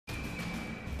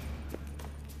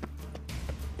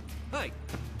Hey!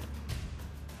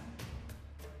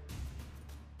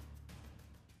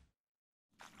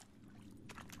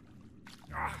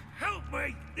 Help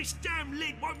me! This damn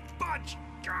lid won't budge!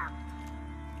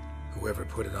 Whoever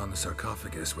put it on the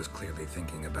sarcophagus was clearly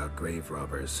thinking about grave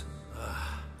robbers.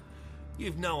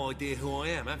 You've no idea who I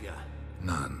am, have you?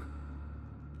 None.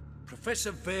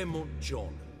 Professor Vermont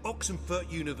John,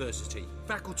 Oxenford University,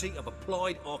 Faculty of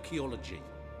Applied Archaeology.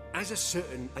 As a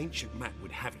certain ancient map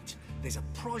would have it, there's a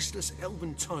priceless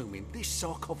elven tome in this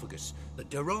sarcophagus, the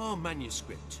Durar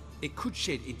manuscript. It could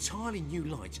shed entirely new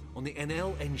light on the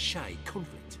Enel and Shay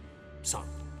conflict. So,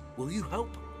 will you help?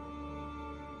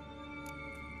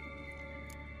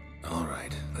 All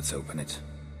right, let's open it.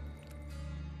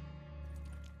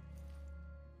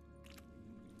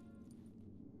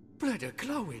 Blood are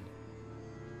glowing.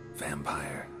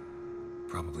 Vampire.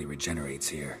 Probably regenerates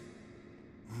here.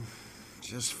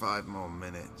 Just 5 more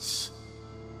minutes.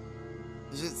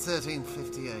 Is it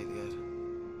 1358 yet?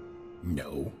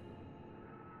 No.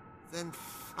 Then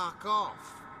fuck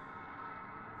off.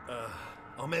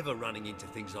 I'm ever running into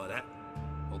things like that.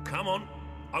 Well, come on,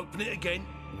 open it again.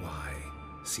 Why?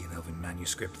 See an elven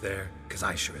manuscript there? Because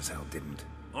I sure as hell didn't.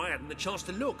 I hadn't the chance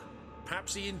to look.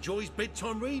 Perhaps he enjoys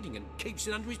bedtime reading and keeps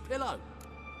it under his pillow.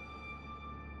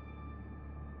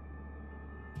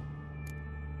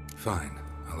 Fine,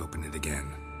 I'll open it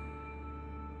again.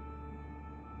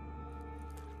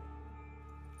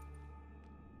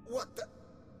 What the...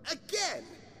 Again?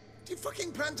 Do you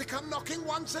fucking plan to come knocking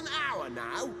once an hour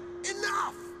now?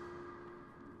 Enough!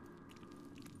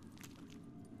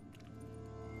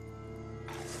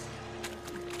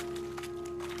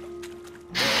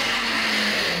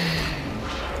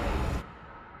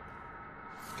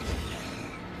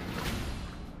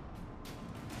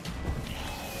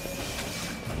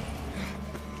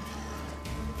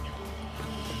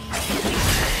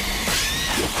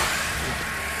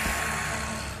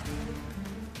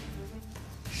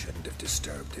 Shouldn't have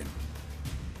disturbed him.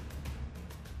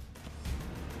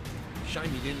 Shame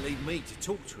he didn't leave me to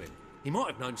talk to him. He might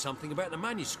have known something about the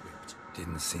manuscript.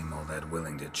 Didn't seem all that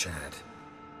willing to chat.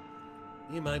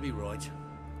 You may be right.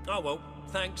 Oh well,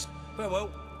 thanks. Farewell.